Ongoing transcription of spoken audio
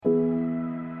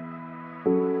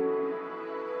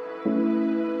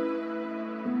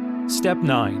Step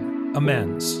 9.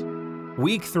 Amends.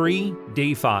 Week 3,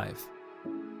 Day 5.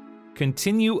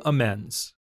 Continue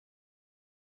amends.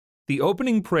 The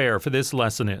opening prayer for this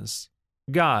lesson is,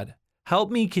 God, help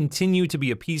me continue to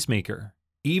be a peacemaker,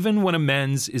 even when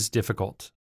amends is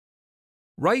difficult.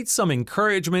 Write some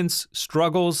encouragements,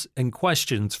 struggles, and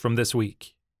questions from this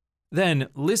week. Then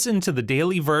listen to the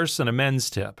daily verse and amends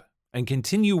tip, and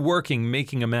continue working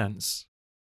making amends.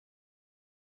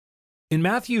 In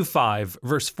Matthew 5,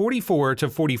 verse 44 to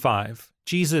 45,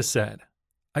 Jesus said,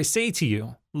 I say to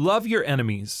you, love your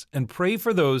enemies and pray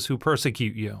for those who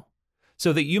persecute you,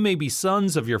 so that you may be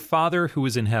sons of your Father who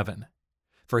is in heaven.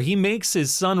 For he makes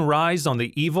his sun rise on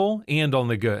the evil and on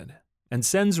the good, and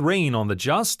sends rain on the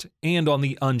just and on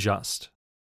the unjust.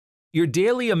 Your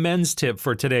daily amends tip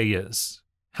for today is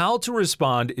how to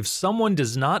respond if someone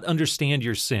does not understand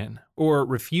your sin or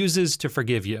refuses to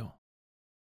forgive you.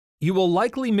 You will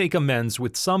likely make amends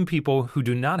with some people who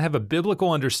do not have a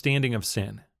biblical understanding of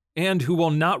sin and who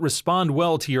will not respond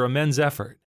well to your amends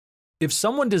effort. If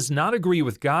someone does not agree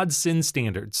with God's sin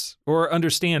standards or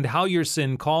understand how your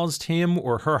sin caused him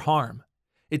or her harm,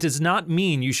 it does not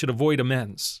mean you should avoid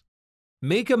amends.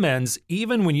 Make amends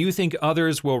even when you think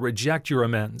others will reject your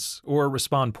amends or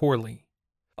respond poorly.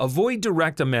 Avoid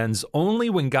direct amends only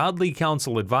when godly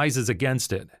counsel advises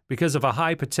against it because of a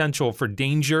high potential for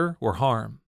danger or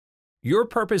harm. Your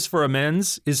purpose for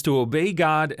amends is to obey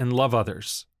God and love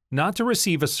others, not to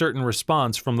receive a certain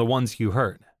response from the ones you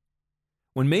hurt.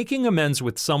 When making amends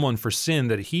with someone for sin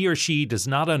that he or she does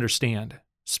not understand,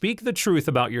 speak the truth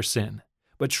about your sin,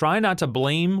 but try not to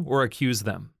blame or accuse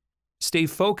them. Stay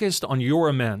focused on your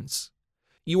amends.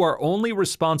 You are only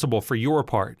responsible for your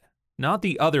part, not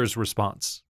the other's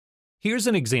response. Here's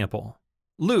an example.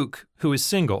 Luke, who is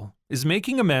single, is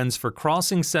making amends for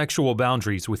crossing sexual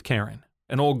boundaries with Karen,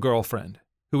 an old girlfriend,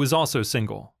 who is also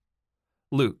single.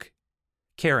 Luke: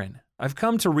 Karen, I've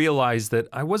come to realize that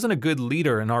I wasn't a good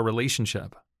leader in our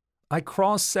relationship. I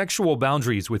crossed sexual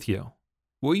boundaries with you.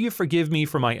 Will you forgive me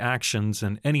for my actions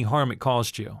and any harm it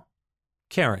caused you?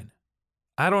 Karen: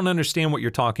 I don't understand what you're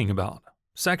talking about.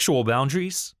 Sexual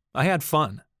boundaries? I had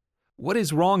fun. What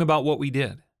is wrong about what we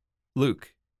did?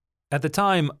 Luke: At the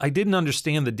time, I didn't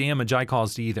understand the damage I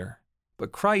caused either.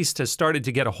 But Christ has started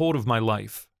to get a hold of my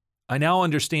life. I now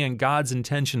understand God's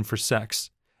intention for sex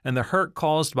and the hurt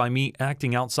caused by me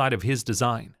acting outside of His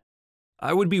design.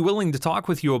 I would be willing to talk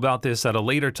with you about this at a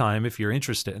later time if you're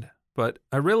interested, but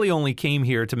I really only came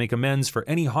here to make amends for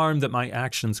any harm that my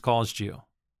actions caused you.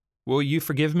 Will you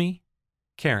forgive me?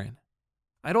 Karen: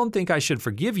 I don't think I should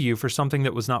forgive you for something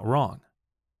that was not wrong.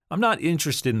 I'm not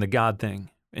interested in the God thing,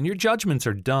 and your judgments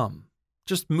are dumb.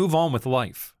 Just move on with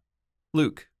life.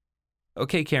 Luke: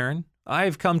 Okay, Karen, I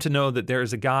have come to know that there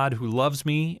is a God who loves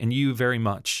me and you very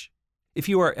much. If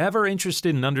you are ever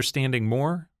interested in understanding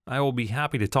more, I will be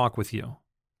happy to talk with you.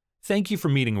 Thank you for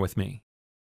meeting with me.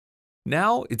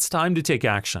 Now it's time to take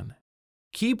action.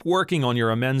 Keep working on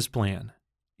your amends plan.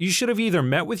 You should have either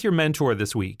met with your mentor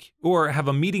this week or have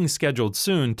a meeting scheduled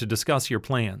soon to discuss your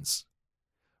plans.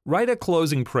 Write a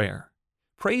closing prayer.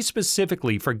 Pray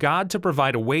specifically for God to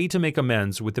provide a way to make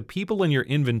amends with the people in your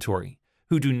inventory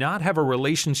who do not have a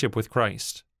relationship with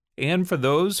Christ, and for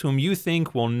those whom you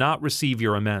think will not receive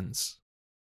your amends.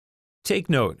 Take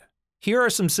note. Here are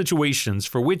some situations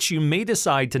for which you may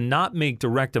decide to not make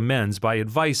direct amends by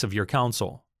advice of your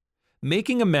counsel.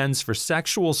 Making amends for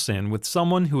sexual sin with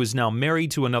someone who is now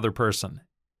married to another person.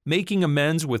 Making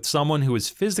amends with someone who is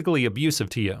physically abusive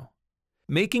to you.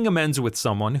 Making amends with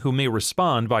someone who may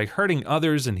respond by hurting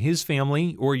others in his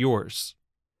family or yours.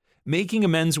 Making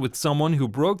amends with someone who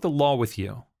broke the law with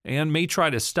you and may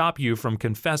try to stop you from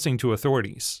confessing to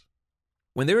authorities.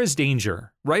 When there is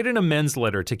danger, write an amends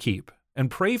letter to keep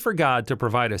and pray for God to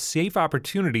provide a safe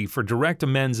opportunity for direct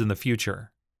amends in the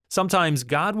future. Sometimes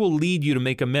God will lead you to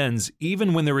make amends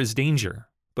even when there is danger,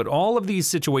 but all of these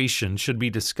situations should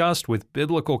be discussed with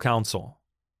biblical counsel.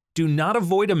 Do not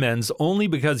avoid amends only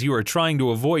because you are trying to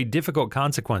avoid difficult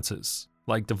consequences,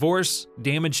 like divorce,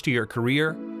 damage to your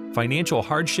career, financial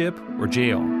hardship, or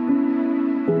jail.